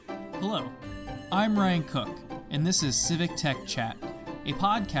Hello, I'm Ryan Cook, and this is Civic Tech Chat, a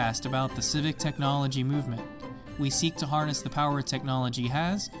podcast about the civic technology movement. We seek to harness the power technology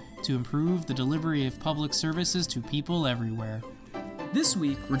has to improve the delivery of public services to people everywhere. This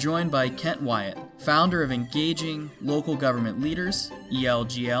week, we're joined by Kent Wyatt, founder of Engaging Local Government Leaders,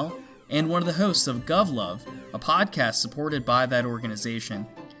 ELGL, and one of the hosts of GovLove, a podcast supported by that organization.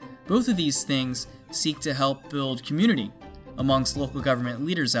 Both of these things seek to help build community amongst local government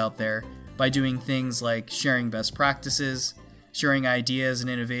leaders out there by doing things like sharing best practices, sharing ideas and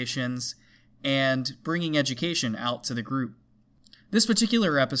innovations, and bringing education out to the group. This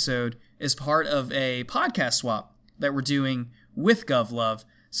particular episode is part of a podcast swap that we're doing with GovLove,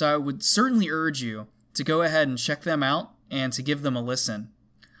 so I would certainly urge you to go ahead and check them out and to give them a listen.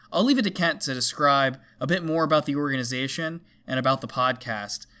 I'll leave it to Kent to describe a bit more about the organization and about the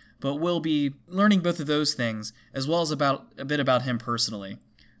podcast, but we'll be learning both of those things, as well as a bit about him personally.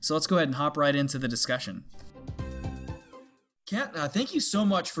 So let's go ahead and hop right into the discussion. Kent, thank you so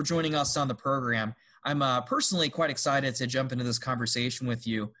much for joining us on the program. I'm personally quite excited to jump into this conversation with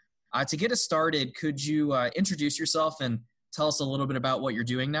you. To get us started, could you introduce yourself and tell us a little bit about what you're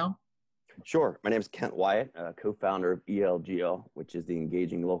doing now? Sure. My name is Kent Wyatt, co-founder of ELGL, which is the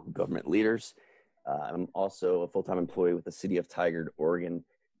Engaging Local Government Leaders. I'm also a full-time employee with the City of Tigard, Oregon,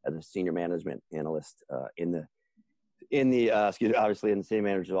 as a senior management analyst in the city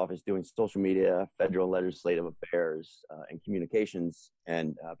manager's office, doing social media, federal and legislative affairs, and communications.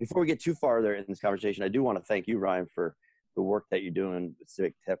 And before we get too far there in this conversation, I do want to thank you, Ryan, for the work that you're doing with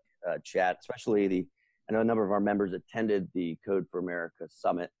Civic Tech Chat, especially I know a number of our members attended the Code for America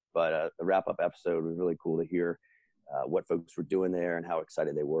Summit, but the wrap-up episode was really cool to hear what folks were doing there and how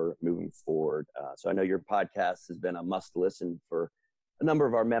excited they were moving forward. So I know your podcast has been a must-listen for a number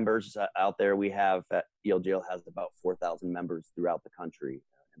of our members out there. We have ELGL has about 4,000 members throughout the country,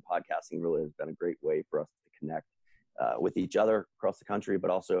 and podcasting really has been a great way for us to connect with each other across the country,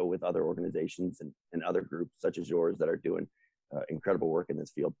 but also with other organizations and other groups such as yours that are doing incredible work in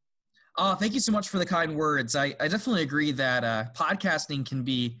this field. Thank you so much for the kind words. I definitely agree that podcasting can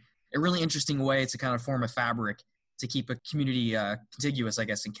be a really interesting way to kind of form a fabric to keep a community contiguous, I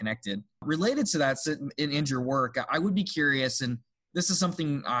guess, and connected. Related to that, in your work, I would be curious, and this is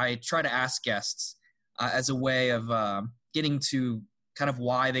something I try to ask guests as a way of getting to kind of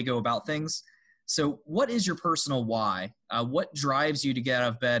why they go about things. So what is your personal why? What drives you to get out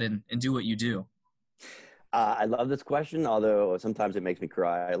of bed and do what you do? I love this question, although sometimes it makes me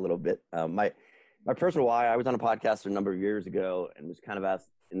cry a little bit. My personal why, I was on a podcast a number of years ago and was kind of asked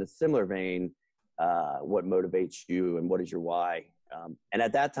in a similar vein, what motivates you and what is your why? And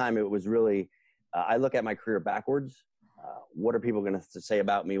at that time, it was really, I look at my career backwards. What are people going to say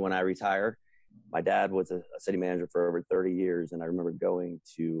about me when I retire? My dad was a city manager for over 30 years, and I remember going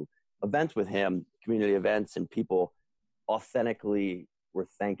to events with him, community events, and people authentically were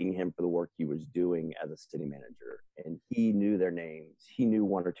thanking him for the work he was doing as a city manager. And he knew their names. He knew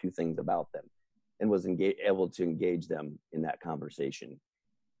one or two things about them and was able to engage them in that conversation.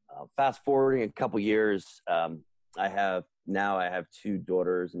 Fast forwarding a couple years, I have two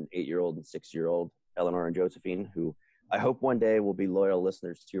daughters, an 8-year-old and 6-year-old, Eleanor and Josephine, who I hope one day will be loyal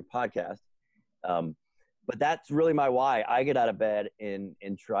listeners to your podcast. But that's really my why. I get out of bed in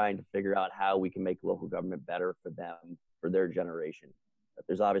trying to figure out how we can make local government better for them, for their generation. But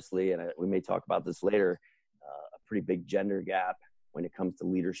there's obviously, and we may talk about this later, a pretty big gender gap when it comes to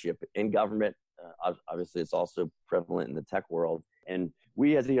leadership in government. Obviously, it's also prevalent in the tech world. And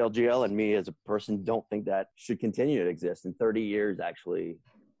we as ELGL and me as a person don't think that should continue to exist. In 30 years, actually,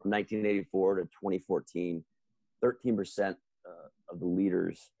 from 1984 to 2014, 13% of the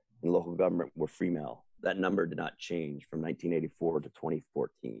leaders in local government were female. That number did not change from 1984 to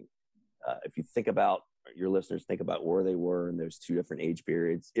 2014. If you think about, your listeners think about where they were in those two different age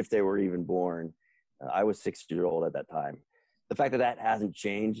periods, if they were even born. I was 6-year-old at that time. The fact that hasn't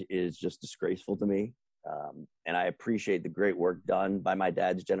changed is just disgraceful to me. And I appreciate the great work done by my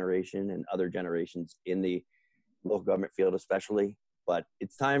dad's generation and other generations in the local government field especially. But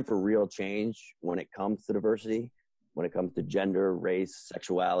it's time for real change when it comes to diversity, when it comes to gender, race,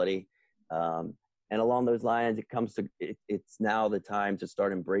 sexuality. And along those lines, it's now the time to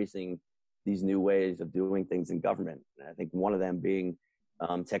start embracing these new ways of doing things in government. And I think one of them being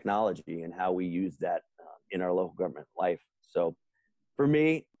technology and how we use that in our local government life. So for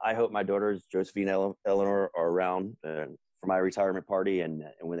me, I hope my daughters, Josephine and Eleanor, are around for my retirement party. And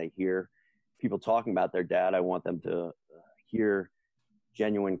when they hear people talking about their dad, I want them to hear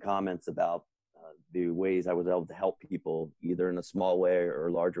genuine comments about the ways I was able to help people, either in a small way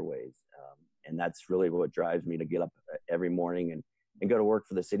or larger ways. And that's really what drives me to get up every morning and go to work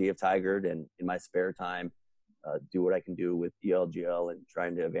for the city of Tigard, and in my spare time, do what I can do with ELGL and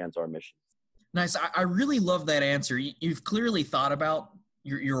trying to advance our mission. Nice. I really love that answer. You've clearly thought about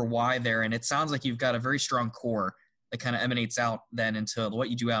your why there, and it sounds like you've got a very strong core that kind of emanates out then into what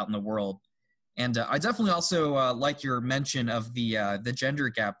you do out in the world. And I definitely also like your mention of the gender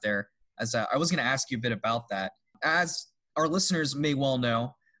gap there, as I was going to ask you a bit about that. As our listeners may well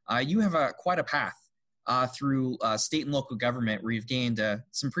know, you have quite a path through state and local government where you've gained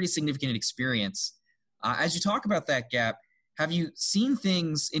some pretty significant experience. As you talk about that gap, have you seen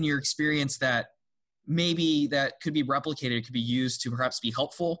things in your experience that maybe that could be replicated, could be used to perhaps be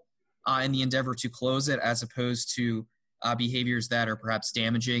helpful in the endeavor to close it, as opposed to behaviors that are perhaps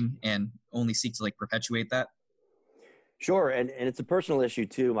damaging and only seek to perpetuate that? Sure, and it's a personal issue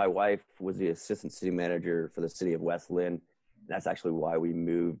too. My wife was the assistant city manager for the city of West Linn. That's actually why we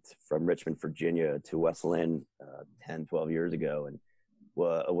moved from Richmond, Virginia to West Linn 10, 12 years ago, and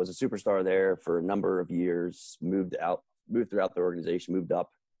was a superstar there for a number of years, moved throughout the organization, moved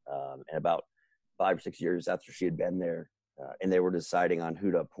up, and about 5 or 6 years after she had been there, and they were deciding on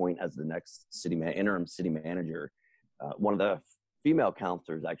who to appoint as the next interim city manager. One of the female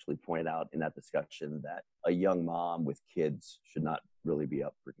counselors actually pointed out in that discussion that a young mom with kids should not really be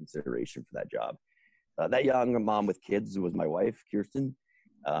up for consideration for that job. That young mom with kids was my wife, Kirsten.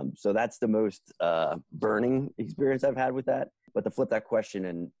 So that's the most burning experience I've had with that. But to flip that question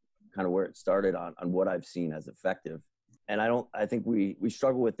and kind of where it started on what I've seen as effective. And I think we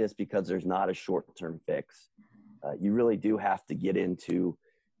struggle with this because there's not a short-term fix. You really do have to get into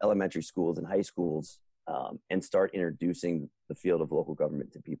elementary schools and high schools and start introducing the field of local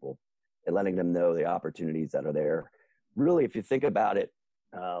government to people and letting them know the opportunities that are there. Really, if you think about it,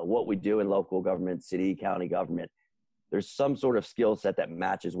 what we do in local government, city, county government, there's some sort of skill set that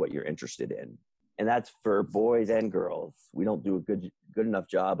matches what you're interested in. And that's for boys and girls. We don't do a good enough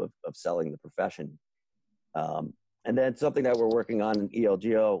job of selling the profession. And then something that we're working on in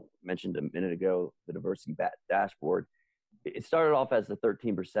ELGO, mentioned a minute ago, the diversity dashboard. It started off as the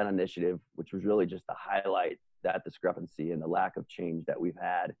 13% initiative, which was really just to highlight that discrepancy and the lack of change that we've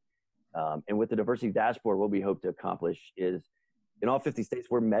had. And with the diversity dashboard, what we hope to accomplish is in all 50 states,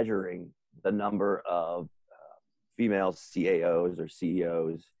 we're measuring the number of female CAOs or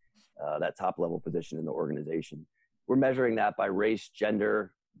CEOs, that top level position in the organization. We're measuring that by race,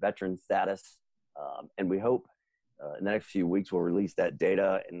 gender, veteran status. And we hope in the next few weeks we'll release that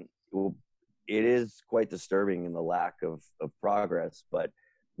data, and it is quite disturbing in the lack of progress. But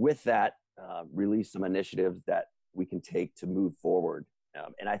with that, release some initiatives that we can take to move forward.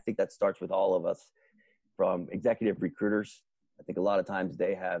 And I think that starts with all of us, from executive recruiters. I think a lot of times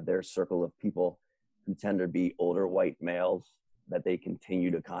they have their circle of people who tend to be older white males that they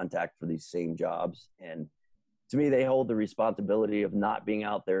continue to contact for these same jobs. And to me, they hold the responsibility of not being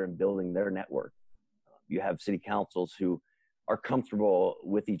out there and building their network. You have city councils who are comfortable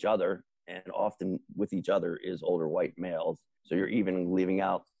with each other, and often with each other is older white males. So you're even leaving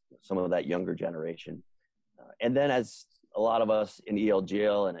out some of that younger generation. And then, as a lot of us in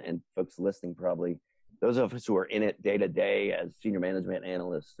ELGL and folks listening probably, those of us who are in it day to day as senior management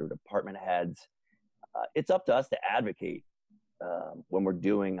analysts or department heads, it's up to us to advocate when we're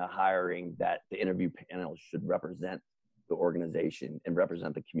doing a hiring that the interview panel should represent the organization and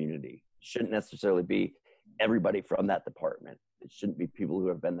represent the community. It shouldn't necessarily be everybody from that department. It shouldn't be people who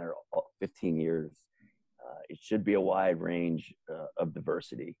have been there 15 years. It should be a wide range of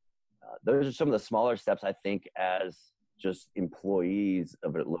diversity. Those are some of the smaller steps, I think, as just employees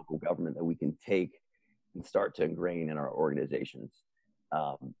of a local government that we can take and start to ingrain in our organizations.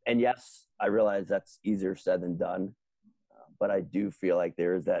 And yes, I realize that's easier said than done, but I do feel like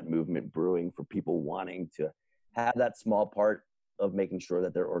there is that movement brewing for people wanting to have that small part of making sure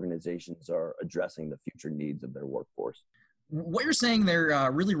that their organizations are addressing the future needs of their workforce. What you're saying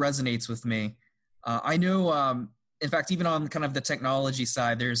there really resonates with me. I know, in fact, even on kind of the technology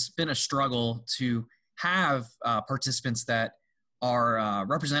side, there's been a struggle to have participants that are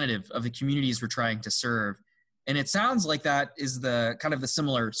representative of the communities we're trying to serve. And it sounds like that is the kind of the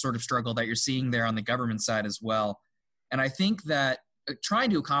similar sort of struggle that you're seeing there on the government side as well. And I think that trying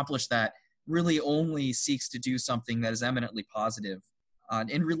to accomplish that really only seeks to do something that is eminently positive.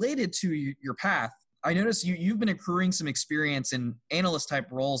 And related to your path, I noticed you've been accruing some experience in analyst type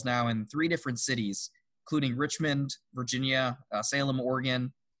roles now in 3 different cities, including Richmond, Virginia, Salem,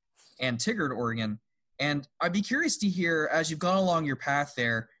 Oregon, and Tigard, Oregon. And I'd be curious to hear, as you've gone along your path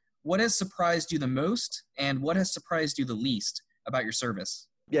there, what has surprised you the most and what has surprised you the least about your service?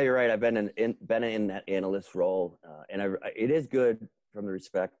 Yeah, you're right. I've been in that analyst role, and it is good from the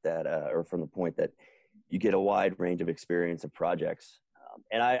respect that, or from the point that you get a wide range of experience of projects.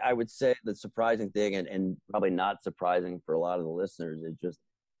 And I would say the surprising thing, and probably not surprising for a lot of the listeners, is just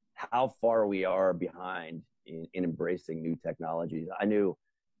how far we are behind in embracing new technologies. I knew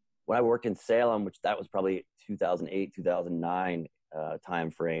when I worked in Salem, which that was probably 2008, 2009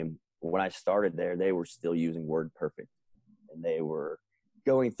 time frame, when I started there, they were still using WordPerfect, and they were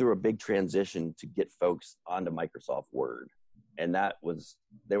going through a big transition to get folks onto Microsoft Word. And there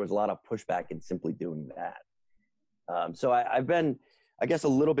was a lot of pushback in simply doing that. So I've been, I guess, a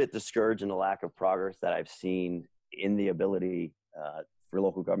little bit discouraged in the lack of progress that I've seen in the ability for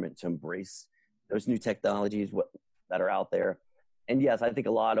local government to embrace those new technologies that are out there. And yes, I think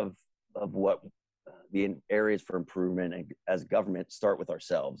a lot of what the areas for improvement as government start with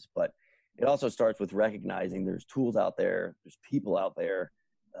ourselves, but it also starts with recognizing there's tools out there, there's people out there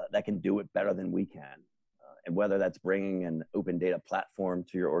that can do it better than we can. And whether that's bringing an open data platform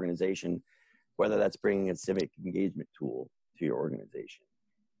to your organization, whether that's bringing a civic engagement tool to your organization.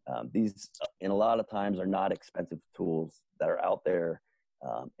 These, in a lot of times, are not expensive tools that are out there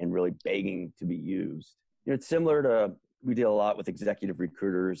and really begging to be used. It's similar to, we deal a lot with executive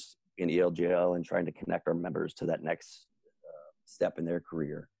recruiters in ELGL and trying to connect our members to that next step in their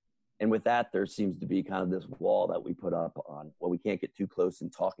career. And with that, there seems to be kind of this wall that we put up on, well, we can't get too close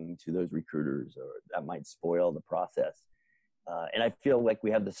in talking to those recruiters, or that might spoil the process. And I feel like we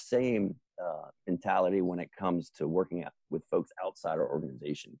have the same mentality when it comes to working with folks outside our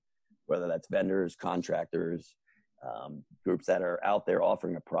organization, whether that's vendors, contractors, groups that are out there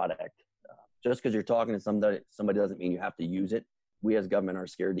offering a product. Just because you're talking to somebody doesn't mean you have to use it. We as government are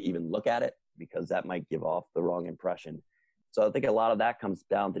scared to even look at it because that might give off the wrong impression. So I think a lot of that comes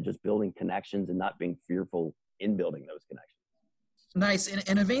down to just building connections and not being fearful in building those connections. Nice.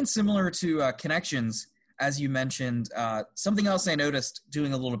 In a vein similar to connections, as you mentioned, something else I noticed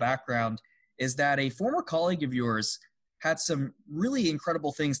doing a little background is that a former colleague of yours had some really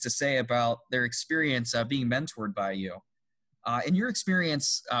incredible things to say about their experience being mentored by you. In your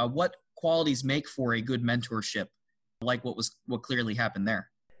experience, what qualities make for a good mentorship, like what clearly happened there?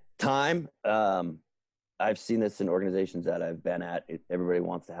 Time. I've seen this in organizations that I've been at. Everybody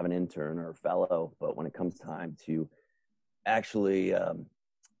wants to have an intern or a fellow, but when it comes time to actually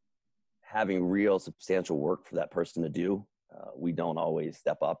having real substantial work for that person to do, we don't always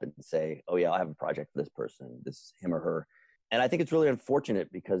step up and say, oh yeah, I have a project for this person, this him or her. And I think it's really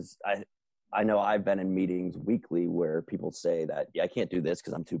unfortunate because I know I've been in meetings weekly where people say that, yeah, I can't do this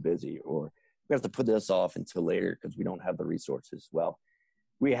because I'm too busy, or we have to put this off until later because we don't have the resources. Well,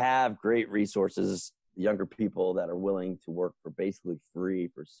 we have great resources, younger people that are willing to work for basically free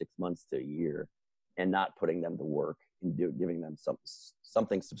for 6 months to a year and not putting them to work and giving them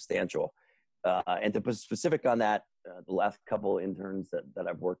something substantial. And to put specific on that, the last couple interns that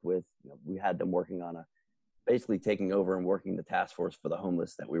I've worked with, we had them working on basically taking over and working the task force for the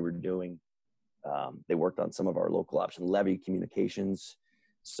homeless that we were doing. They worked on some of our local option levy communications.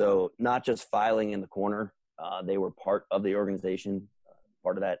 So not just filing in the corner, they were part of the organization.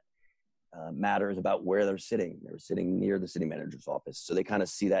 Part of that matters about where they're sitting. They were sitting near the city manager's office. So they kind of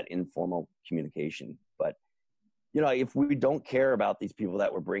see that informal communication. But, if we don't care about these people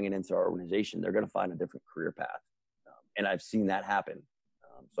that we're bringing into our organization, they're going to find a different career path. And I've seen that happen.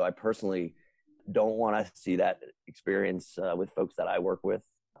 So I personally don't want to see that experience with folks that I work with.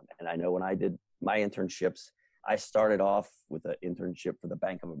 And I know when I did my internships, I started off with an internship for the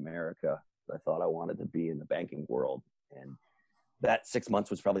Bank of America. I thought I wanted to be in the banking world. And that 6 months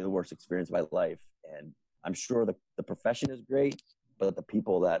was probably the worst experience of my life. And I'm sure the profession is great, but the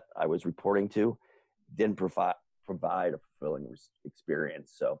people that I was reporting to didn't provide a fulfilling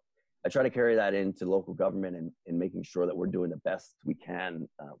experience. So I try to carry that into local government and making sure that we're doing the best we can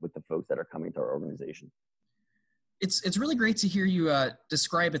with the folks that are coming to our organization. It's really great to hear you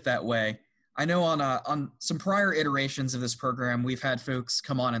describe it that way. I know on some prior iterations of this program, we've had folks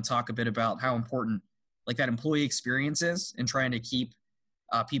come on and talk a bit about how important like that employee experience is in trying to keep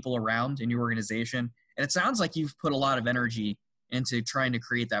people around in your organization. And it sounds like you've put a lot of energy into trying to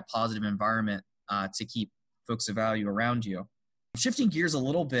create that positive environment to keep folks of value around you. Shifting gears a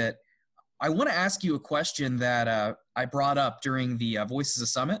little bit, I want to ask you a question that I brought up during the Voices of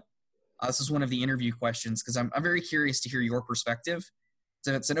Summit. This is one of the interview questions because I'm very curious to hear your perspective.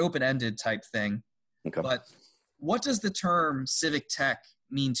 So it's an open-ended type thing. Okay. But what does the term civic tech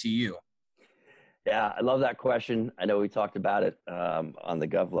mean to you? Yeah, I love that question. I know we talked about it on the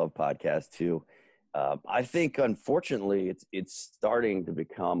GovLove podcast too. I think, unfortunately, it's starting to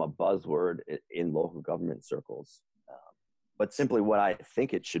become a buzzword in local government circles. But simply what I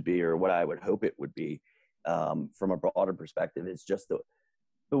think it should be, or what I would hope it would be, from a broader perspective, is just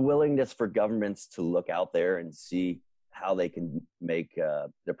the willingness for governments to look out there and see how they can make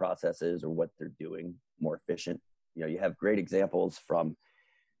their processes or what they're doing more efficient. You have great examples from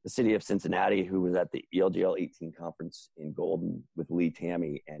the city of Cincinnati, who was at the ELGL 18 conference in Golden with Lee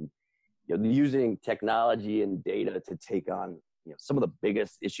Tammy, and using technology and data to take on some of the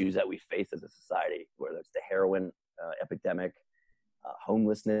biggest issues that we face as a society, whether it's the heroin epidemic,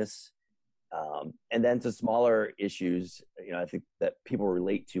 homelessness, and then to smaller issues. I think that people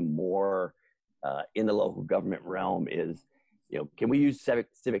relate to more in the local government realm is, can we use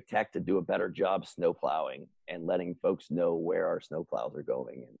civic tech to do a better job snow plowing and letting folks know where our snow plows are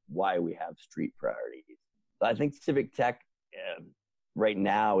going and why we have street priorities. So I think civic tech right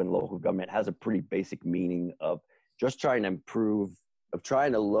now in local government has a pretty basic meaning of just trying to improve, of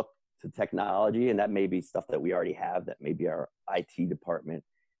trying to look to technology, and that may be stuff that we already have, that may be our IT department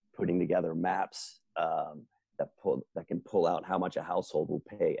putting together maps that can pull out how much a household will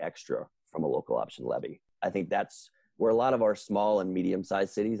pay extra from a local option levy. I think that's where a lot of our small and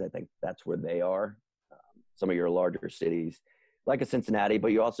medium-sized cities, I think that's where they are. Some of your larger cities, like a Cincinnati,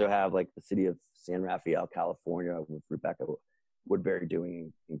 but you also have like the city of San Rafael, California, with Rebecca Woodbury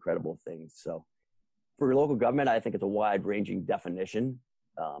doing incredible things. So for local government, I think it's a wide-ranging definition,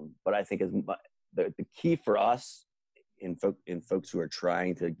 but I think the key for us in folks who are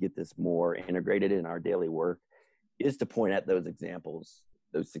trying to get this more integrated in our daily work is to point at those examples,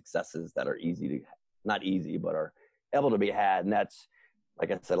 those successes that are not easy, but are able to be had. And that's, like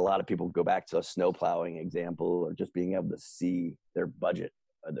I said, a lot of people go back to a snow plowing example or just being able to see their budget,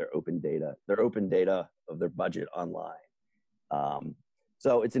 their open data of their budget online.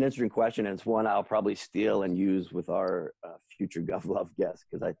 So it's an interesting question, and it's one I'll probably steal and use with our future GovLove guests,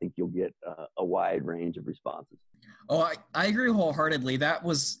 because I think you'll get a wide range of responses. Oh, I agree wholeheartedly. That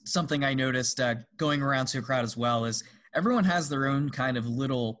was something I noticed going around to a crowd as well, is everyone has their own kind of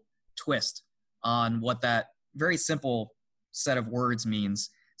little twist on what that very simple set of words means.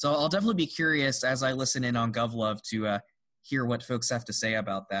 So I'll definitely be curious as I listen in on GovLove to hear what folks have to say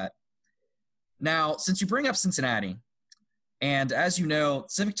about that. Now, since you bring up Cincinnati, and as you know,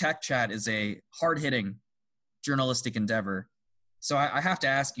 Civic Tech Chat is a hard-hitting journalistic endeavor. So I have to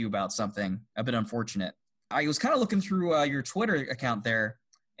ask you about something a bit unfortunate. I was kind of looking through your Twitter account there,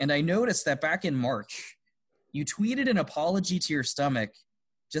 and I noticed that back in March, you tweeted an apology to your stomach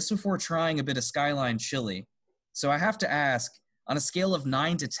just before trying a bit of Skyline chili. So I have to ask, on a scale of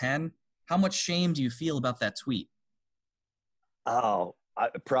 9 to 10, how much shame do you feel about that tweet? Oh, I'm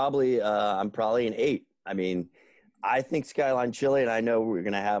probably an 8. I mean, I think Skyline chili, and I know we're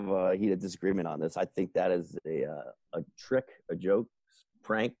going to have a heated disagreement on this. I think that is a trick, a joke,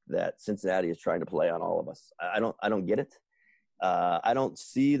 prank that Cincinnati is trying to play on all of us. I don't get it. I don't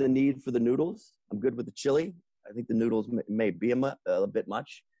see the need for the noodles. I'm good with the chili. I think the noodles may be a bit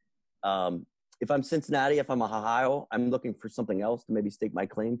much. If I'm Cincinnati, if I'm Ohio, I'm looking for something else to maybe stake my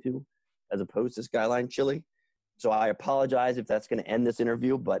claim to, as opposed to Skyline chili. So I apologize if that's going to end this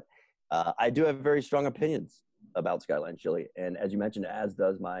interview, but I do have very strong opinions about Skyline chili, and as you mentioned, as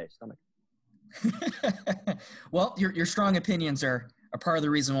does my stomach. Well, your strong opinions are a part of the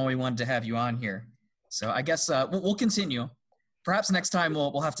reason why we wanted to have you on here. So I guess we'll continue. Perhaps next time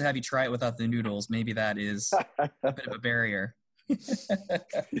we'll have to have you try it without the noodles. Maybe that is a bit of a barrier.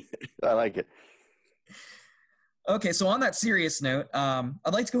 I like it. Okay, so on that serious note,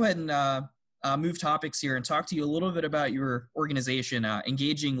 I'd like to go ahead and move topics here and talk to you a little bit about your organization,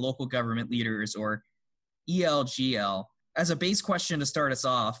 Engaging Local Government Leaders, or ELGL. As a base question to start us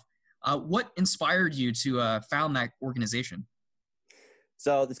off, what inspired you to found that organization?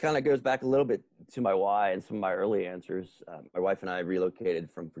 So this kind of goes back a little bit to my why and some of my early answers. My wife and I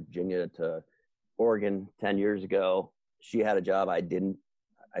relocated from Virginia to Oregon 10 years ago. She had a job, I didn't.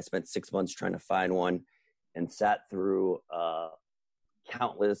 I spent 6 months trying to find one and sat through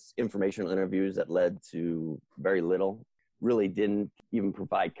countless informational interviews that led to very little, really didn't even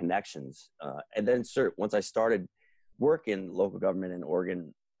provide connections. And then once I started work in local government in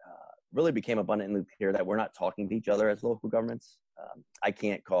Oregon, really became abundantly clear that we're not talking to each other as local governments. I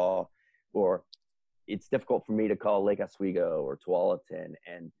can't call, or it's difficult for me to call Lake Oswego or Tualatin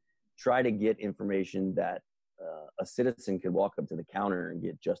and try to get information that a citizen could walk up to the counter and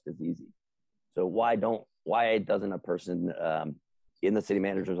get just as easy. So why doesn't a person in the city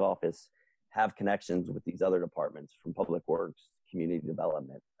manager's office have connections with these other departments, from public works, community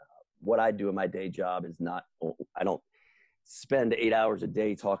development? What I do in my day job is I don't spend 8 hours a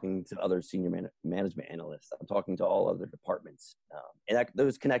day talking to other senior management analysts. I'm talking to all other departments. And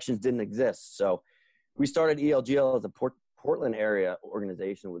those connections didn't exist. So we started ELGL as a Portland area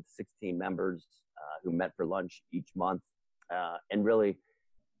organization with 16 members who met for lunch each month, and really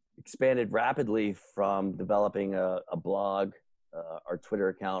expanded rapidly from developing a blog, our Twitter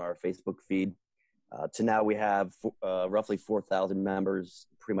account, our Facebook feed, to now we have roughly 4,000 members,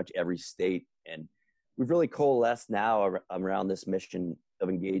 pretty much every state. And we've really coalesced now around this mission of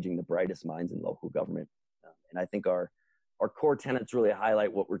engaging the brightest minds in local government. And I think our core tenets really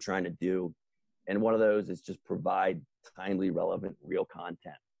highlight what we're trying to do. And one of those is just provide timely, relevant, real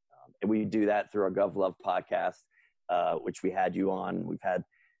content. And we do that through our GovLove podcast, which we had you on. We've had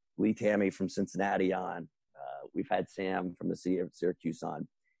Lee Tammy from Cincinnati on. We've had Sam from the city of Syracuse on.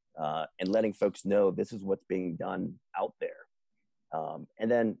 And letting folks know this is what's being done out there.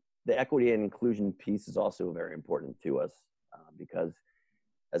 And then the equity and inclusion piece is also very important to us because,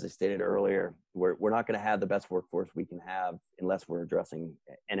 as I stated earlier, we're not going to have the best workforce we can have unless we're addressing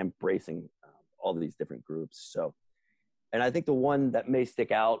and embracing all of these different groups. So, and I think the one that may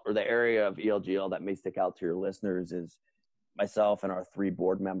stick out, or the area of ELGL that may stick out to your listeners, is myself and our 3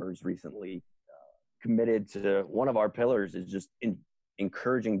 board members recently committed to one of our pillars is just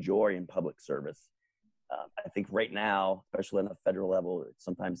encouraging joy in public service. I think right now, especially on the federal level, it's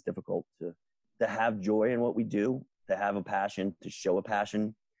sometimes difficult to have joy in what we do, to have a passion, to show a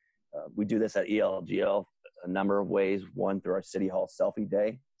passion. We do this at ELGL a number of ways. One, through our City Hall Selfie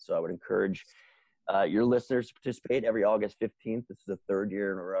Day. So I would encourage your listeners to participate every August 15th. This is the 3rd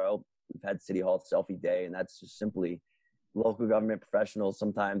year in a row we've had City Hall Selfie Day, and that's just simply local government professionals.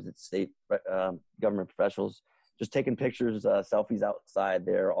 Sometimes it's state government professionals just taking pictures, selfies outside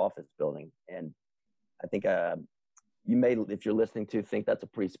their office building. And I think you may, if you're listening to, think that's a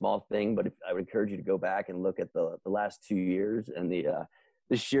pretty small thing, but I would encourage you to go back and look at the last 2 years and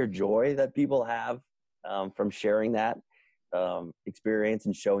the sheer joy that people have from sharing that experience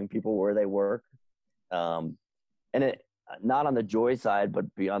and showing people where they work. And it, not on the joy side, but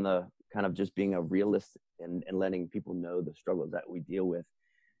beyond the kind of just being a realist and letting people know the struggles that we deal with.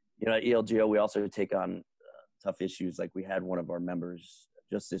 You know, at ELGO, we also take on tough issues. Like we had one of our members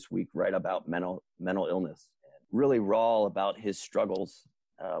just this week write about mental illness, and really raw about his struggles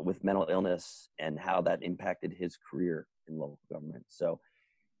with mental illness and how that impacted his career in local government. So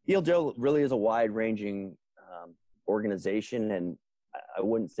ELGO really is a wide-ranging organization, and I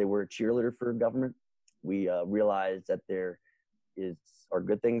wouldn't say we're a cheerleader for government. We realize that there are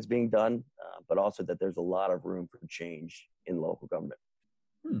good things being done, but also that there's a lot of room for change in local government.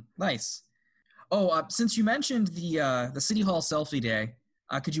 Nice. Oh, since you mentioned the City Hall Selfie Day,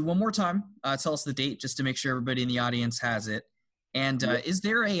 could you one more time tell us the date just to make sure everybody in the audience has it? And is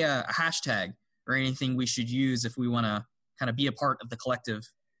there a hashtag or anything we should use if we want to kind of be a part of the collective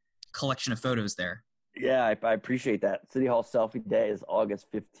collection of photos there? Yeah, I appreciate that. City Hall Selfie Day is August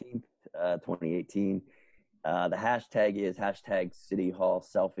 15th, 2018. The hashtag is hashtag City Hall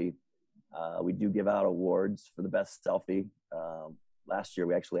Selfie. We do give out awards for the best selfie. Last year,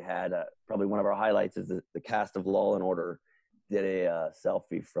 we actually had probably one of our highlights is the cast of Law and Order did a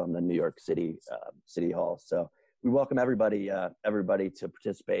selfie from the New York City City Hall. So we welcome everybody to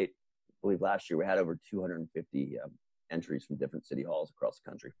participate. I believe last year we had over 250 entries from different city halls across the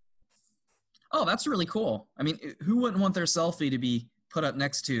country. Oh, that's really cool. I mean, who wouldn't want their selfie to be put up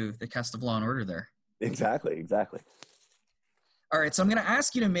next to the cast of Law and Order there? Exactly. All right, so I'm going to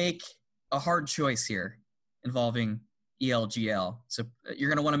ask you to make a hard choice here involving ELGL. So you're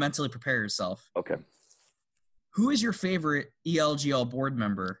going to want to mentally prepare yourself. Okay. Who is your favorite ELGL board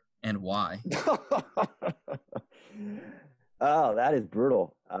member and why? Oh, that is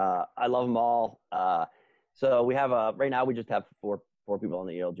brutal. I love them all. So we have right now we just have four people on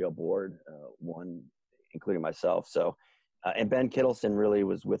the ELGL board, one including myself. So, and Ben Kittleson really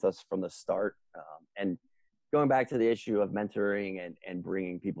was with us from the start. And going back to the issue of mentoring and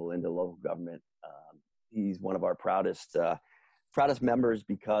bringing people into local government, he's one of our proudest members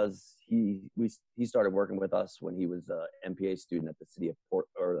because he started working with us when he was an MPA student at the city of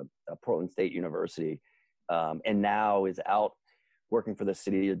Portland State University, and now is out working for the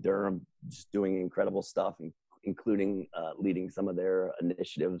city of Durham, just doing incredible stuff, including leading some of their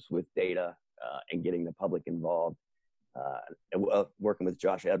initiatives with data and getting the public involved, and working with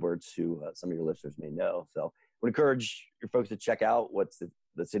Josh Edwards, who some of your listeners may know. So I would encourage your folks to check out what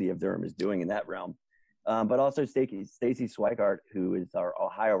the city of Durham is doing in that realm. But also Stacey Swikart, who is our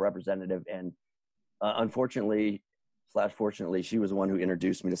Ohio representative, and unfortunately/fortunately, she was the one who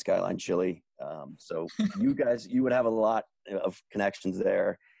introduced me to Skyline Chili. So you would have a lot of connections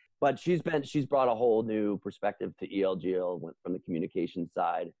there. But she's brought a whole new perspective to ELGL, went from the communication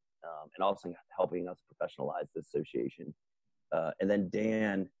side, and also helping us professionalize the association. And then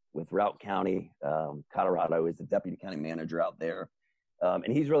Dan with Routt County, Colorado, is the deputy county manager out there.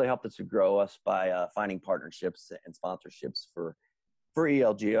 And he's really helped us to grow us by finding partnerships and sponsorships for for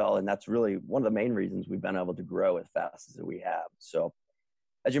ELGL, and that's really one of the main reasons we've been able to grow as fast as we have. So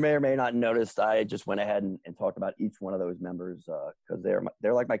as you may or may not noticed, I just went ahead and talked about each one of those members because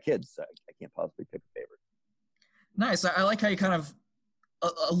they're like my kids. So I can't possibly pick a favorite. Nice. I like how you kind of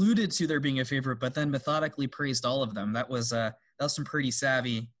alluded to there being a favorite, but then methodically praised all of them. That was some pretty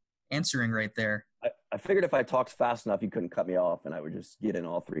savvy answering right there. I figured if I talked fast enough, you couldn't cut me off, and I would just get in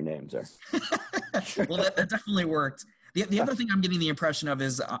all three names there. Well, that definitely worked. The other thing I'm getting the impression of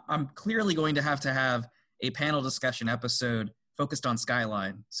is I'm clearly going to have a panel discussion episode focused on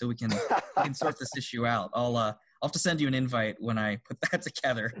Skyline, so we can sort this issue out. I'll have to send you an invite when I put that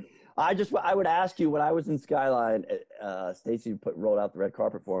together. I would ask you when I was in Skyline, Stacy rolled out the red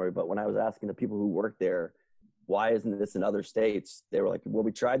carpet for me, but when I was asking the people who worked there, why isn't this in other states? They were like, well,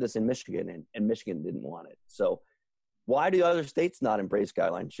 we tried this in Michigan and Michigan didn't want it. So why do other states not embrace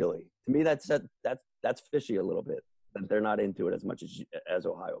Skyline chili? To me, that's fishy a little bit, that they're not into it as much as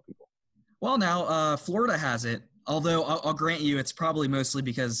Ohio people. Well, now Florida has it, although I'll grant you it's probably mostly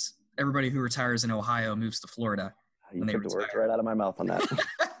because everybody who retires in Ohio moves to Florida. You took the words right out of my mouth on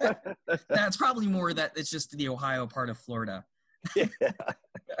that. That's probably more that it's just the Ohio part of Florida. Yeah.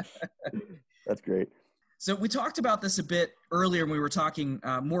 That's great. So we talked about this a bit earlier when we were talking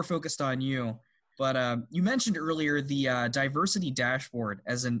more focused on you, but you mentioned earlier the diversity dashboard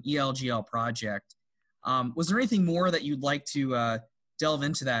as an ELGL project. Was there anything more that you'd like to delve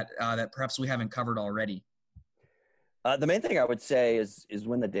into that perhaps we haven't covered already? The main thing I would say is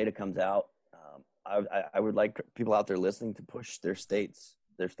when the data comes out, I would like people out there listening to push their state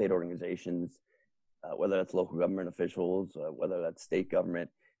organizations, whether that's local government officials, whether that's state government,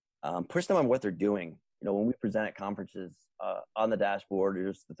 push them on what they're doing. You know, when we present at conferences on the dashboard,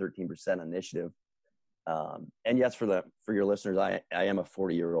 there's the 13% initiative. And yes, for your listeners, I am a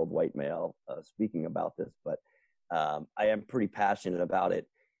 40-year-old white male speaking about this, but I am pretty passionate about it.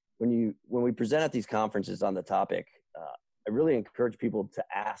 When we present at these conferences on the topic, I really encourage people to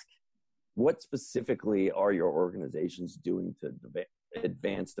ask, what specifically are your organizations doing to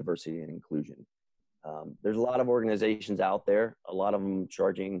advance diversity and inclusion? There's a lot of organizations out there, a lot of them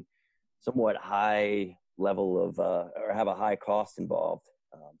charging somewhat high level of, or have a high cost involved.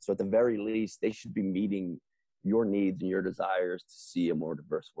 So at the very least, they should be meeting your needs and your desires to see a more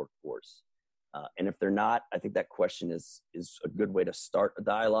diverse workforce. And if they're not, I think that question is a good way to start a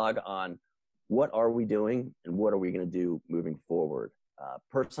dialogue on what are we doing and what are we going to do moving forward.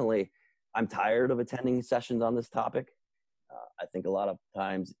 Personally, I'm tired of attending sessions on this topic. I think a lot of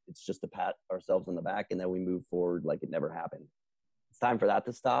times it's just to pat ourselves on the back and then we move forward like it never happened. It's time for that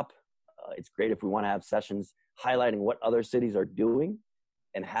to stop. It's great if we want to have sessions highlighting what other cities are doing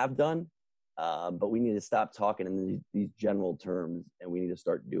and have done, but we need to stop talking in these general terms and we need to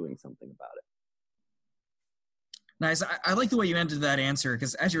start doing something about it. Nice. I like the way you ended that answer,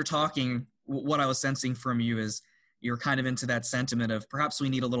 because as you're talking, what I was sensing from you is you're kind of into that sentiment of perhaps we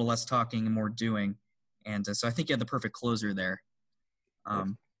need a little less talking and more doing. And so I think you had the perfect closer there.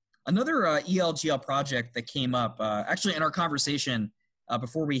 Another ELGL project that came up actually in our conversation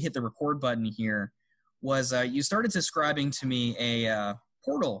before we hit the record button here was you started describing to me a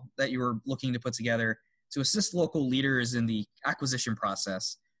portal that you were looking to put together to assist local leaders in the acquisition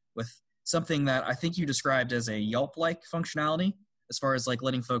process with something that I think you described as a Yelp-like functionality, as far as like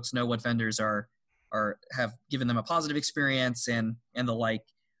letting folks know what vendors have given them a positive experience and the like.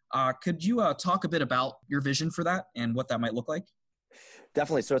 Could you talk a bit about your vision for that and what that might look like?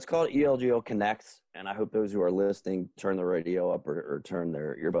 Definitely. So it's called ELGL Connect, and I hope those who are listening turn the radio up or turn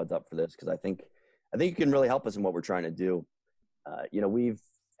their earbuds up for this, because I think you can really help us in what we're trying to do. We've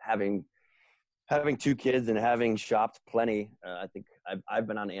having 2 kids and having shopped plenty. I think I've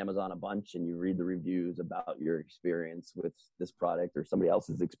been on Amazon a bunch, and you read the reviews about your experience with this product or somebody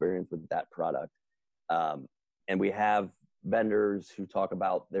else's experience with that product. And we have vendors who talk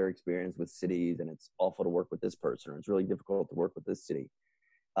about their experience with cities, and it's awful to work with this person, or it's really difficult to work with this city.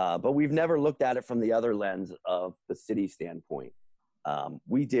 But we've never looked at it from the other lens of the city standpoint.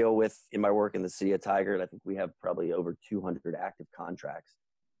 We deal with, in my work in the city of Tigard, I think we have probably over 200 active contracts.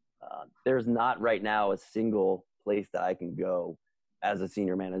 There's not right now a single place that I can go as a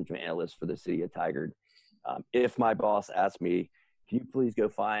senior management analyst for the city of Tigard. If my boss asked me, can you please go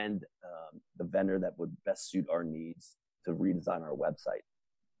find the vendor that would best suit our needs to redesign our website?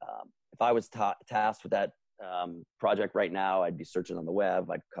 If I was tasked with that project right now, I'd be searching on the web.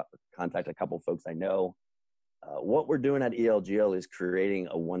 I'd contact a couple of folks I know. What we're doing at ELGL is creating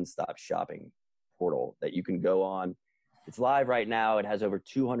a one-stop shopping portal that you can go on. It's live right now. It has over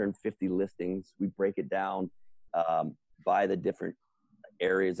 250 listings. We break it down by the different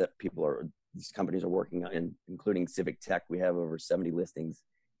areas that people are these companies are working on, including Civic Tech. We have over 70 listings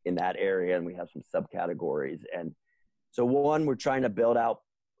in that area, and we have some subcategories. And so one, we're trying to build out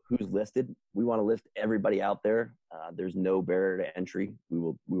who's listed. We want to list everybody out there. There's no barrier to entry. We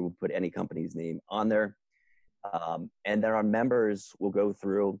will put any company's name on there. And then our members will go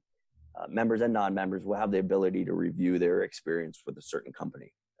through, members and non-members will have the ability to review their experience with a certain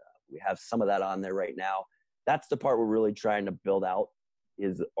company. We have some of that on there right now. That's the part we're really trying to build out,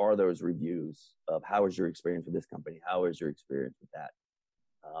 are those reviews of how was your experience with this company? How was your experience with that?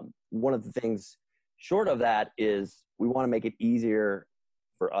 One of the things short of that is we want to make it easier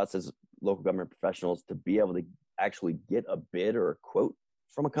for us as local government professionals to be able to actually get a bid or a quote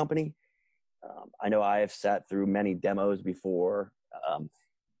from a company. I know I have sat through many demos before,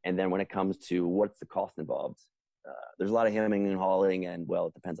 and then when it comes to what's the cost involved, there's a lot of hemming and hawing, and well,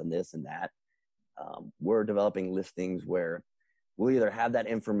 it depends on this and that. We're developing listings where we'll either have that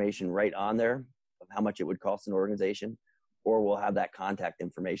information right on there of how much it would cost an organization, or we'll have that contact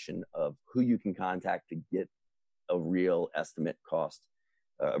information of who you can contact to get a real cost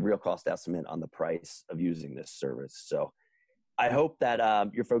estimate on the price of using this service. So I hope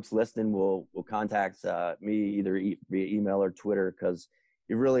that your folks listening will contact me either via email or Twitter, because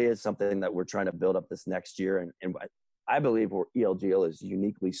it really is something that we're trying to build up this next year. And I believe ELGL is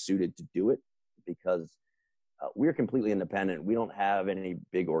uniquely suited to do it because we're completely independent. We don't have any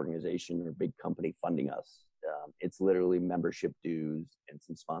big organization or big company funding us. It's literally membership dues and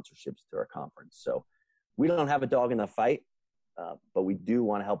some sponsorships to our conference. So we don't have a dog in the fight, but we do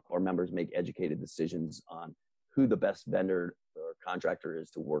want to help our members make educated decisions on who the best vendor or contractor is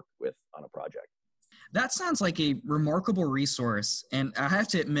to work with on a project. That sounds like a remarkable resource. And I have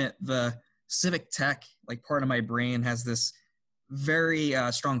to admit, the Civic Tech, like part of my brain has this very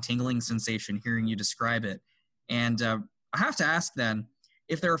strong tingling sensation hearing you describe it. And I have to ask then,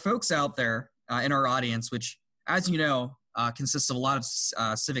 if there are folks out there in our audience, which, as you know, consists of a lot of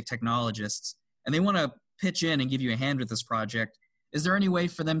civic technologists, and they want to pitch in and give you a hand with this project, is there any way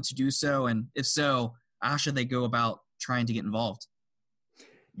for them to do so? And if so, how should they go about trying to get involved?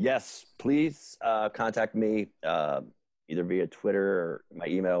 Yes, please contact me either via Twitter or my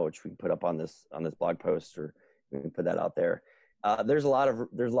email, which we can put up on this blog post, or we can put that out there. There's a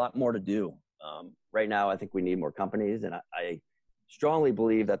lot more to do. Right now, I think we need more companies, and I strongly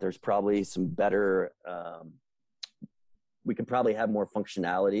believe that there's probably some better. We could probably have more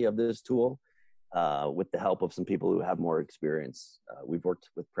functionality of this tool with the help of some people who have more experience. We've worked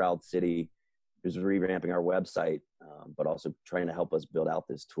with Proud City, who's revamping our website, but also trying to help us build out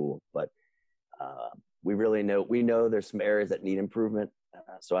this tool. But we know there's some areas that need improvement.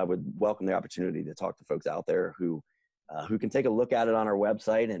 So I would welcome the opportunity to talk to folks out there who can take a look at it on our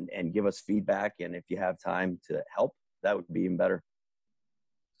website and give us feedback. And if you have time to help, that would be even better.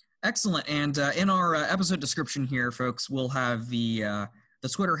 Excellent. And in our episode description here, folks, we'll have the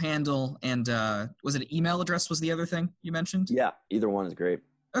Twitter handle and was it an email address was the other thing you mentioned? Yeah, either one is great.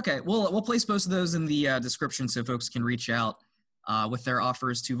 Okay, we'll place both of those in the description so folks can reach out with their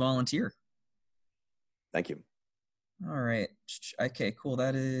offers to volunteer. Thank you. All right. Okay, cool.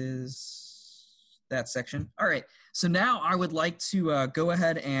 That is that section. All right. So now I would like to go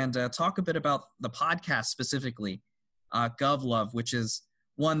ahead and talk a bit about the podcast specifically, GovLove, which is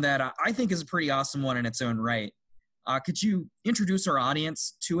one that I think is a pretty awesome one in its own right. Could you introduce our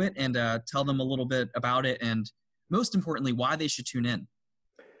audience to it and tell them a little bit about it and most importantly, why they should tune in?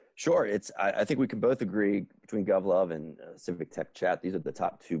 Sure. I think we can both agree between GovLove and Civic Tech Chat. These are the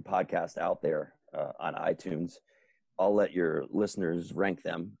top two podcasts out there on iTunes. I'll let your listeners rank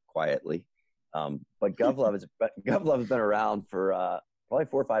them quietly. But GovLove has been around for probably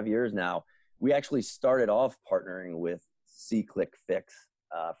 4 or 5 years now. We actually started off partnering with SeeClickFix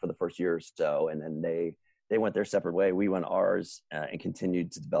for the first year or so, and then they went their separate way. We went ours and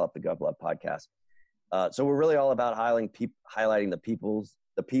continued to develop the GovLove podcast. So we're really all about highlighting the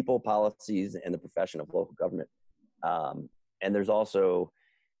people, policies, and the profession of local government. And there's also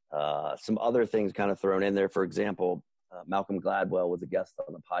some other things kind of thrown in there. For example, Malcolm Gladwell was a guest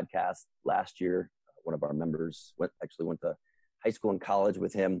on the podcast last year. One of our members went to high school and college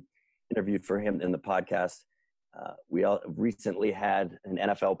with him, interviewed for him in the podcast. We all recently had an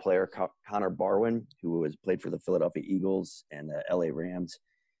NFL player, Connor Barwin, who has played for the Philadelphia Eagles and the LA Rams.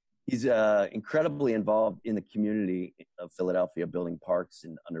 He's incredibly involved in the community of Philadelphia, building parks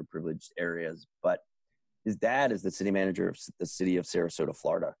in underprivileged areas. But his dad is the city manager of the city of Sarasota,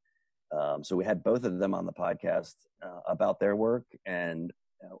 Florida. So we had both of them on the podcast about their work and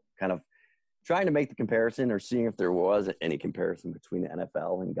kind of trying to make the comparison or seeing if there was any comparison between the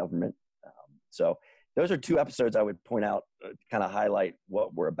NFL and government. So those are two episodes I would point out, kind of highlight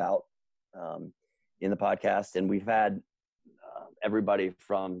what we're about. in the podcast, and we've had everybody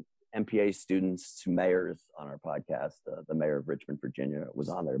from MPA students to mayors on our podcast. The mayor of Richmond, Virginia, was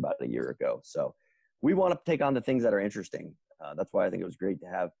on there about a year ago. So we want to take on the things that are interesting. That's why I think it was great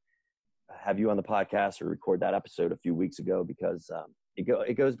to have you on the podcast or record that episode a few weeks ago, because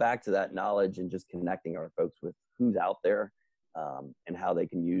it goes back to that knowledge and just connecting our folks with who's out there and how they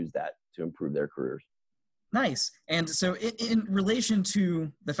can use that to improve their careers. Nice. And so in relation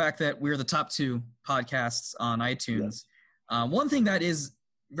to the fact that we're the top 2 podcasts on iTunes, one thing that is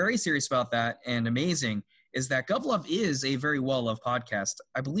very serious about that and amazing is that GovLove is a very well-loved podcast.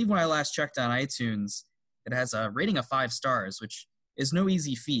 I believe when I last checked on iTunes, it has a rating of 5 stars, which is no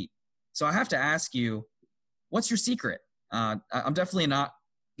easy feat. So I have to ask you, what's your secret? I'm definitely not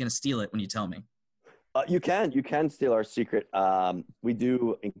going to steal it when you tell me. You can steal our secret. We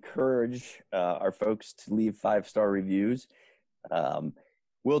do encourage our folks to leave 5-star reviews.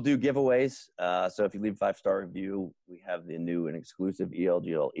 We'll do giveaways. So if you leave a 5-star review, we have the new and exclusive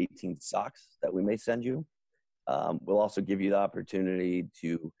ELGL 18 socks that we may send you. We'll also give you the opportunity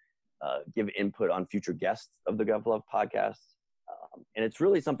to give input on future guests of the GovLove podcast. And it's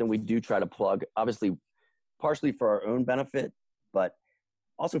really something we do try to plug, obviously, partially for our own benefit, but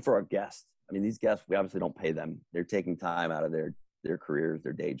also for our guests. I mean, these guests, we obviously don't pay them. They're taking time out of their careers,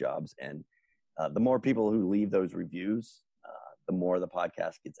 their day jobs. And the more people who leave those reviews, the more the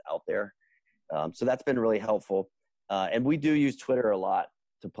podcast gets out there. So that's been really helpful. And we do use Twitter a lot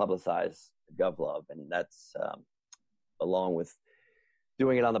to publicize GovLove. And that's along with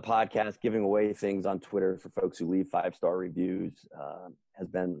doing it on the podcast, giving away things on Twitter for folks who leave 5-star reviews has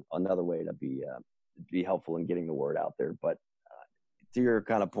been another way to be helpful in getting the word out there. But to your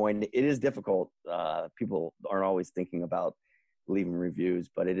kind of point, it is difficult. People aren't always thinking about leaving reviews,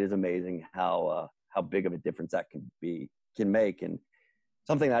 but it is amazing how big of a difference that can make, and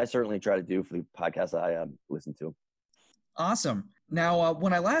something that I certainly try to do for the podcasts I listen to. Awesome. Now,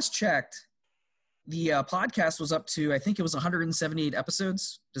 when I last checked, the podcast was up to, I think it was 178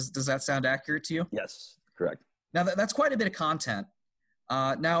 episodes. Does that sound accurate to you? Yes, correct. Now, that's quite a bit of content.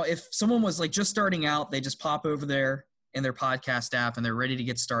 Now, if someone was like just starting out, they just pop over there in their podcast app and they're ready to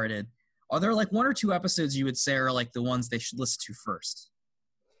get started. Are there like 1 or 2 episodes you would say are like the ones they should listen to first?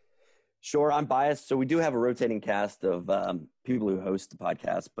 Sure, I'm biased. So we do have a rotating cast of people who host the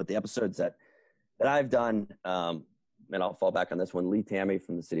podcast, but the episodes that I've done, and I'll fall back on this one, Lee Tammy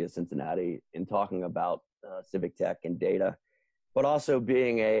from the city of Cincinnati, in talking about civic tech and data, but also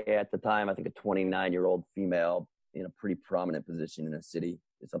being at the time, I think a 29-year-old female in a pretty prominent position in a city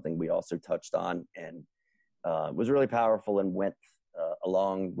is something we also touched on, and was really powerful and went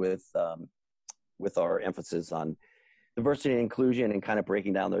along with our emphasis on diversity and inclusion and kind of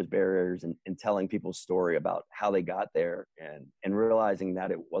breaking down those barriers and telling people's story about how they got there and realizing that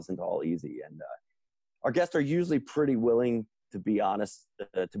it wasn't all easy. And our guests are usually pretty willing to be honest,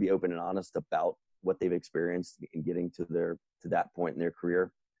 to be open and honest about what they've experienced in getting to that point in their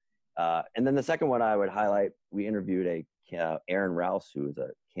career. And then the second one I would highlight, we interviewed Aaron Rouse, who is a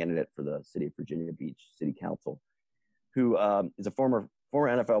candidate for the city of Virginia Beach City Council, who is a former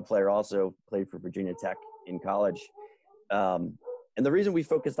NFL player, also played for Virginia Tech in college. And the reason we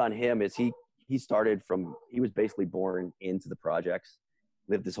focused on him is he was basically born into the projects,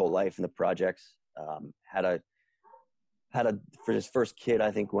 lived his whole life in the projects, had for his first kid,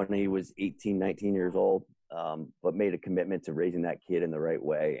 I think when he was 18, 19 years old, but made a commitment to raising that kid in the right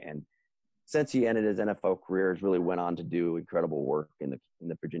way. And since he ended his NFL career, has really went on to do incredible work in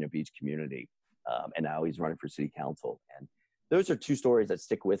the Virginia Beach community. And now he's running for city council. And those are 2 stories that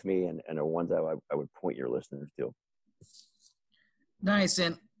stick with me and are ones that I would point your listeners to. Nice.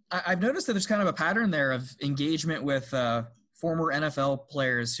 And I've noticed that there's kind of a pattern there of engagement with former NFL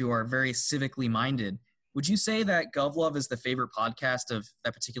players who are very civically minded. Would you say that GovLove is the favorite podcast of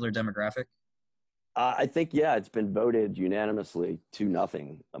that particular demographic? I think, yeah, it's been voted unanimously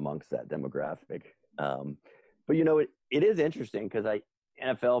 2-0 amongst that demographic. But, it is interesting because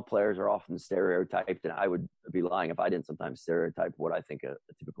NFL players are often stereotyped, and I would be lying if I didn't sometimes stereotype what I think a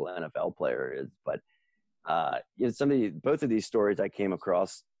typical NFL player is. But both of these stories I came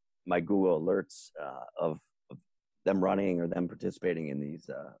across my Google alerts of them running or them participating in these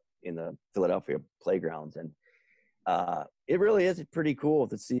in the Philadelphia playgrounds, and it really is pretty cool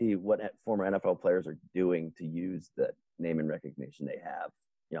to see what former NFL players are doing to use the name and recognition they have.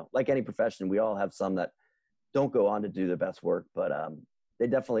 Like any profession, we all have some that don't go on to do the best work, but they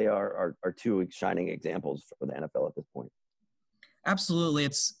definitely are 2 shining examples for the NFL at this point. Absolutely.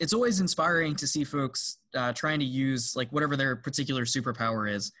 It's always inspiring to see folks trying to use like whatever their particular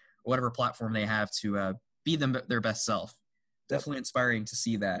superpower is, or whatever platform they have to be their best self. Definitely inspiring to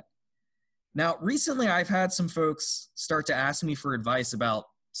see that. Now, recently I've had some folks start to ask me for advice about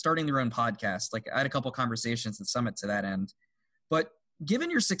starting their own podcast. Like I had a couple conversations at Summit to that end. But given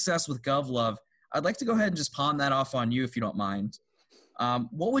your success with GovLove, I'd like to go ahead and just pawn that off on you if you don't mind.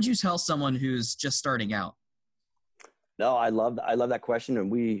 What would you tell someone who's just starting out? No, I love that question,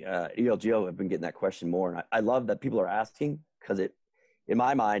 and we ELGO have been getting that question more, and I love that people are asking because in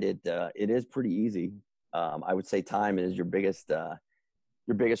my mind, it is pretty easy. I would say time is your biggest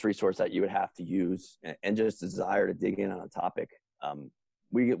resource that you would have to use, and just desire to dig in on a topic.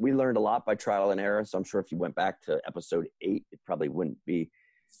 We learned a lot by trial and error, so I'm sure if you went back to episode 8, it probably wouldn't be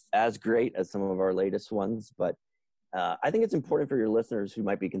as great as some of our latest ones, but I think it's important for your listeners who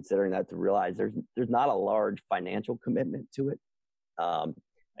might be considering that to realize there's not a large financial commitment to it.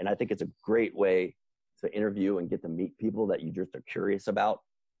 And I think it's a great way to interview and get to meet people that you just are curious about.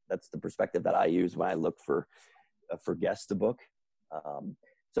 That's the perspective that I use when I look for guests to book.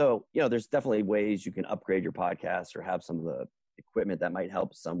 So, there's definitely ways you can upgrade your podcast or have some of the equipment that might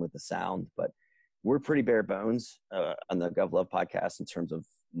help some with the sound, but we're pretty bare bones on the GovLove podcast in terms of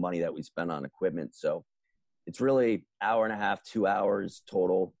money that we spend on equipment. So it's really hour and a half, 2 hours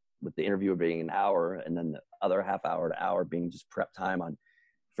total, with the interview being an hour, and then the other half hour to hour being just prep time on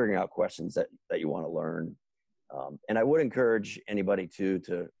figuring out questions that you want to learn. And I would encourage anybody to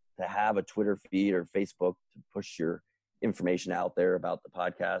have a Twitter feed or Facebook to push your information out there about the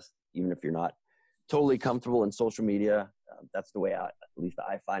podcast, even if you're not totally comfortable in social media. That's the way at least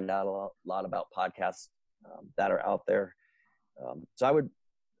I find out a lot about podcasts that are out there. So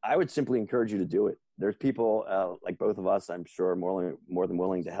I would simply encourage you to do it. There's people like both of us, I'm sure, more than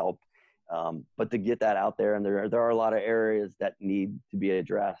willing to help. But to get that out there, and there are a lot of areas that need to be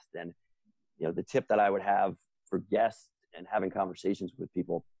addressed. And the tip that I would have for guests and having conversations with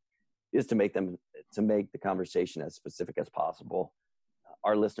people is to make the conversation as specific as possible.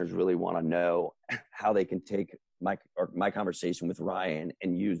 Our listeners really want to know how they can take my conversation with Ryan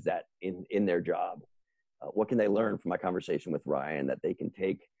and use that in their job. What can they learn from my conversation with Ryan that they can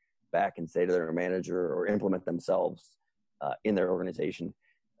take back and say to their manager or implement themselves in their organization?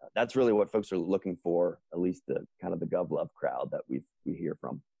 That's really what folks are looking for, at least the kind of the GovLove crowd that we hear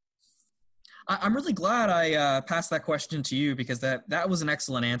from. I'm really glad I passed that question to you, because that was an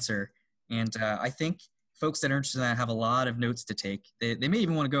excellent answer. And I think folks that are interested in that have a lot of notes to take. They may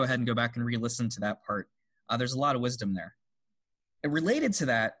even want to go ahead and go back and re-listen to that part. There's a lot of wisdom there. And related to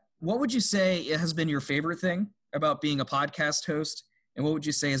that, what would you say has been your favorite thing about being a podcast host? And what would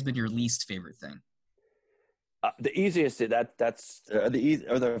you say has been your least favorite thing? The easiest,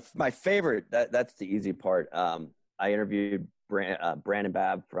 my favorite, that's the easy part. I interviewed Brandon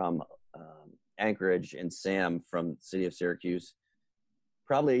Babb from Anchorage and Sam from the city of Syracuse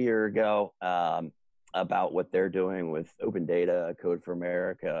probably a year ago about what they're doing with Open Data, Code for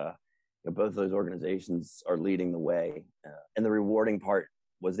America. Both of those organizations are leading the way. And the rewarding part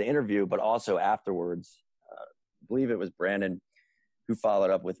was the interview, but also afterwards, I believe it was Brandon who followed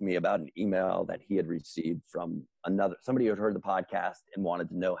up with me about an email that he had received from somebody who had heard the podcast and wanted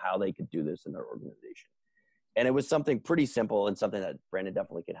to know how they could do this in their organization. And it was something pretty simple and something that Brandon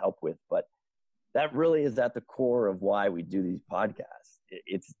definitely could help with, but that really is at the core of why we do these podcasts.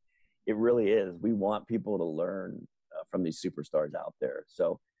 It really is. We want people to learn from these superstars out there.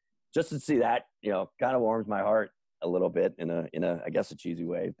 So just to see that, kind of warms my heart a little bit in a I guess a cheesy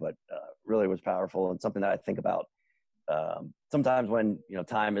way, but really was powerful and something that I think about sometimes when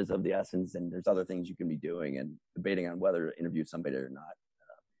time is of the essence and there's other things you can be doing and debating on whether to interview somebody or not.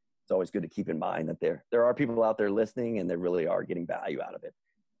 It's always good to keep in mind that there are people out there listening and they really are getting value out of it.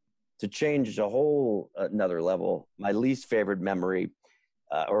 To change a whole another level, my least favorite memory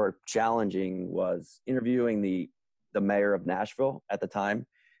or challenging was interviewing the mayor of Nashville at the time,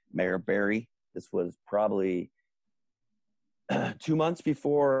 Mayor Barry. This was probably 2 months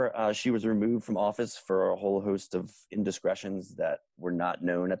before she was removed from office for a whole host of indiscretions that were not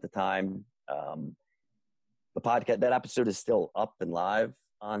known at the time. The podcast, that episode is still up and live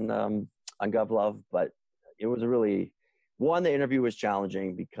on GovLove, but it was the interview was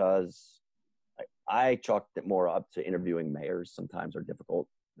challenging because I chalked it more up to interviewing mayors. Sometimes are difficult.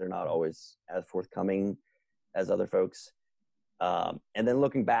 They're not always as forthcoming as other folks. And then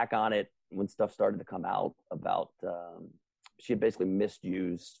looking back on it, when stuff started to come out about she had basically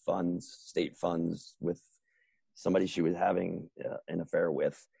misused state funds with somebody she was having an affair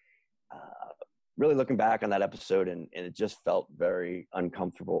with. Really looking back on that episode, and it just felt very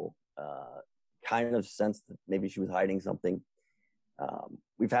uncomfortable, kind of sense that maybe she was hiding something.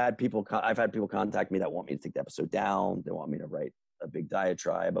 I've had people contact me that want me to take the episode down. They want me to write a big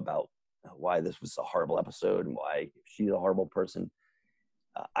diatribe about why this was a horrible episode and why she's a horrible person.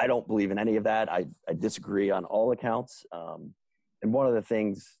 I don't believe in any of that. I disagree on all accounts. And one of the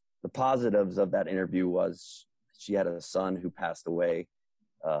things, the positives of that interview was she had a son who passed away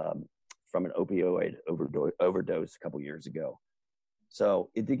from an opioid overdose a couple years ago. So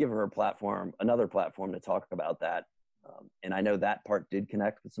it did give her a platform, another platform to talk about that. And I know that part did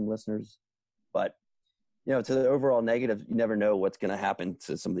connect with some listeners, but to the overall negative, you never know what's going to happen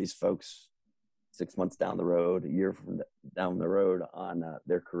to some of these folks 6 months down the road, a year from down the road on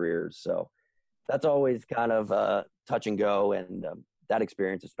their careers. So that's always kind of touch and go. And that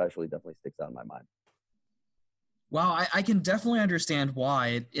experience especially definitely sticks out in my mind. Wow, I can definitely understand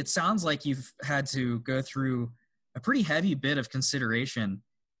why. It sounds like you've had to go through a pretty heavy bit of consideration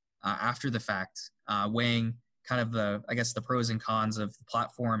after the fact, weighing kind of the pros and cons of the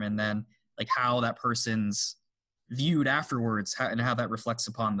platform, and then like how that person's viewed afterwards, and how that reflects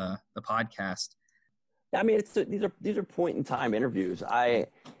upon the podcast. I mean, these are point in time interviews. I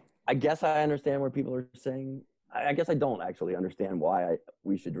guess I understand where people are saying. I guess I don't actually understand why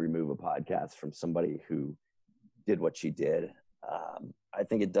we should remove a podcast from somebody who did what she did. I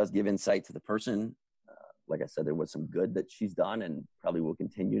think it does give insight to the person. Like I said, there was some good that she's done and probably will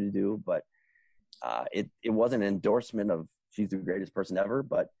continue to do, but it wasn't an endorsement of she's the greatest person ever,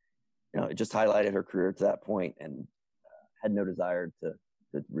 but it just highlighted her career to that point, and had no desire to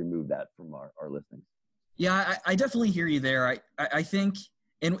remove that from our listenings. Yeah, I definitely hear you there. I think,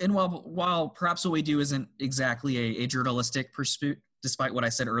 and while perhaps what we do isn't exactly a journalistic pursuit, despite what I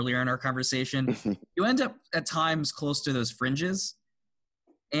said earlier in our conversation, you end up at times close to those fringes.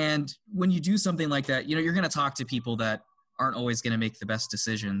 And when you do something like that, you're going to talk to people that aren't always going to make the best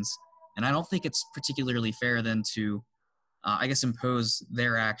decisions. And I don't think it's particularly fair then to, impose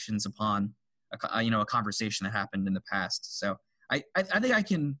their actions upon a conversation that happened in the past. So I think I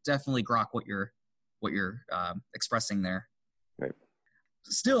can definitely grok what you're expressing there. Right.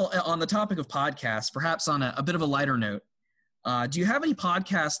 Still, on the topic of podcasts, perhaps on a bit of a lighter note, do you have any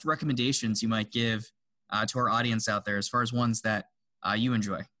podcast recommendations you might give to our audience out there, as far as ones that you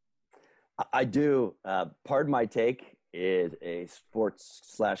enjoy? I do. Pardon My Take is a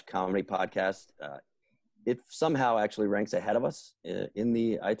sports/comedy podcast. It somehow actually ranks ahead of us in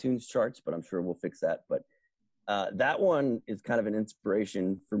the iTunes charts, but I'm sure we'll fix that. But that one is kind of an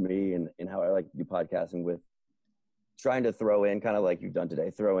inspiration for me in how I like to do podcasting, with trying to throw in, kind of like you've done today,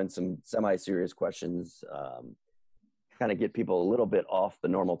 throw in some semi-serious questions, kind of get people a little bit off the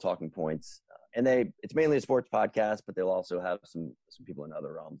normal talking points. And it's mainly a sports podcast, but they'll also have some people in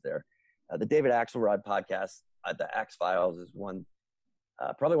other realms there. The David Axelrod podcast, the Axe Files, is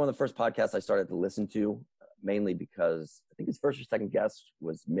probably one of the first podcasts I started to listen to, mainly because I think his first or second guest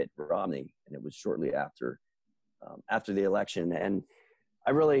was Mitt Romney, and it was shortly after the election. And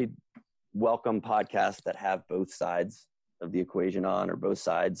I really welcome podcasts that have both sides of the equation on, or both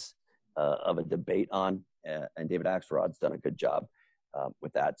sides of a debate on, and David Axelrod's done a good job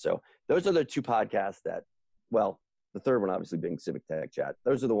with that. So those are the two podcasts that, well, the third one obviously being Civic Tech Chat.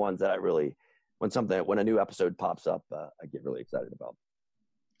 Those are the ones that I really, when a new episode pops up, I get really excited about.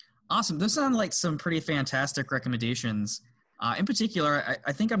 Awesome. Those sound like some pretty fantastic recommendations. In particular,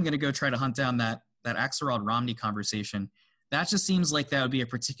 I think I'm going to go try to hunt down that Axelrod-Romney conversation. That just seems like that would be a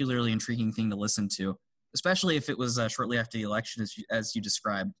particularly intriguing thing to listen to, especially if it was shortly after the election, as you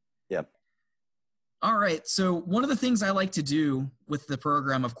described. Yep. All right. So one of the things I like to do with the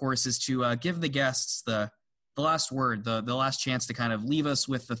program, of course, is to give the guests the last word, the last chance to kind of leave us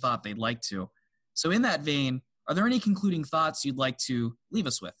with the thought they'd like to. So in that vein, are there any concluding thoughts you'd like to leave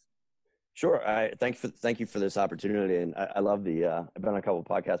us with? Sure. Thank you for this opportunity. And I love I've been on a couple of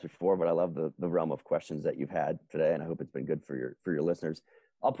podcasts before, but I love the realm of questions that you've had today. And I hope it's been good for your listeners.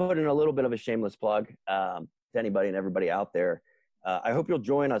 I'll put in a little bit of a shameless plug to anybody and everybody out there. I hope you'll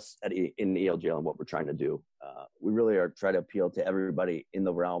join us in ELJL and what we're trying to do. We really are trying to appeal to everybody in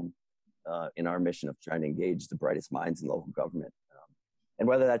the realm in our mission of trying to engage the brightest minds in local government. And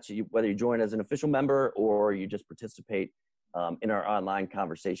whether you join as an official member or you just participate in our online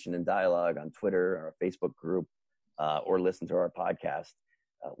conversation and dialogue on Twitter or our Facebook group, or listen to our podcast,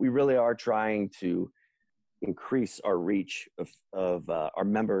 we really are trying to increase our reach of our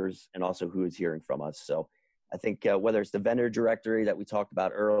members and also who is hearing from us. So I think whether it's the vendor directory that we talked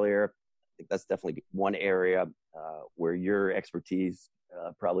about earlier, I think that's definitely one area where your expertise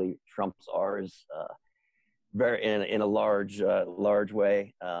probably trumps ours very in a large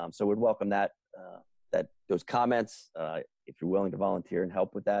way. So we'd welcome those comments. If you're willing to volunteer and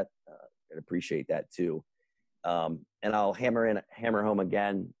help with that, I'd appreciate that too. And I'll hammer home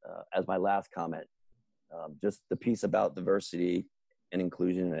again as my last comment, just the piece about diversity and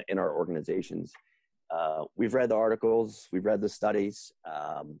inclusion in our organizations. We've read the articles, we've read the studies.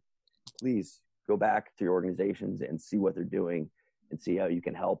 Please go back to your organizations and see what they're doing and see how you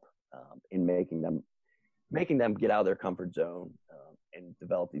can help in making them get out of their comfort zone and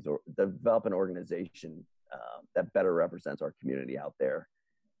develop an organization that better represents our community out there.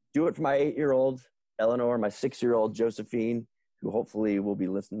 Do it for my 8-year-old Eleanor, my 6-year-old Josephine, who hopefully will be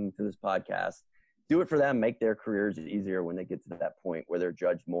listening to this podcast. Do it for them. Make their careers easier when they get to that point where they're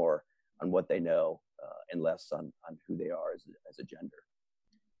judged more on what they know and less on who they are as a gender.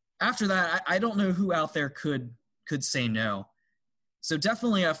 After that, I don't know who out there could say no. So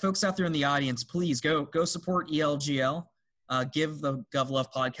definitely, folks out there in the audience, please go support ELGL. Give the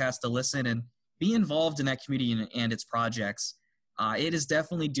GovLove podcast a listen and be involved in that community and its projects. It is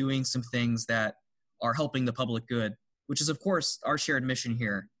definitely doing some things that are helping the public good, which is, of course, our shared mission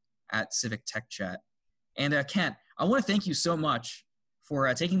here at Civic Tech Chat. And Kent, I want to thank you so much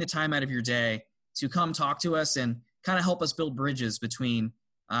for taking the time out of your day to come talk to us and kind of help us build bridges between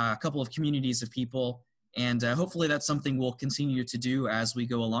a couple of communities of people. And hopefully that's something we'll continue to do as we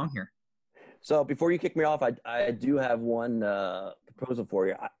go along here. So before you kick me off, I do have one proposal for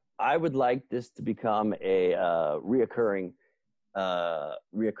you. I would like this to become a reoccurring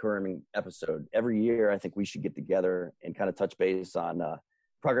episode. Every year, I think we should get together and kind of touch base on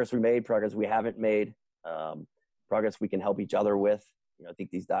progress we made, progress we haven't made, progress we can help each other with. I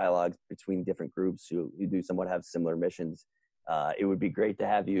think these dialogues between different groups who do somewhat have similar missions. It would be great to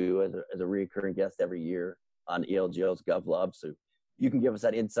have you as a recurring guest every year on ELGL's GovLove, so you can give us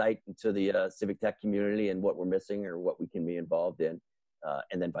that insight into the civic tech community and what we're missing or what we can be involved in,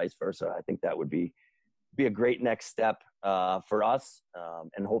 and then vice versa. I think that would be a great next step for us,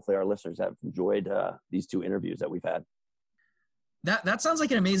 and hopefully our listeners have enjoyed these 2 interviews that we've had. That sounds like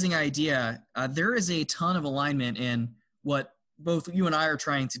an amazing idea. There is a ton of alignment in what both you and I are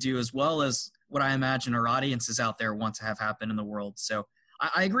trying to do, as well as what I imagine our audiences out there want to have happen in the world. So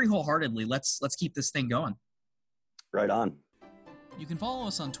I agree wholeheartedly. Let's keep this thing going. Right on. You can follow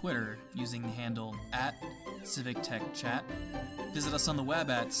us on Twitter using the handle @CivicTechChat. Visit us on the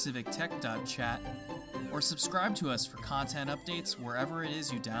web at civictech.chat, or subscribe to us for content updates wherever it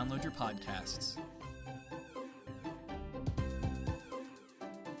is you download your podcasts.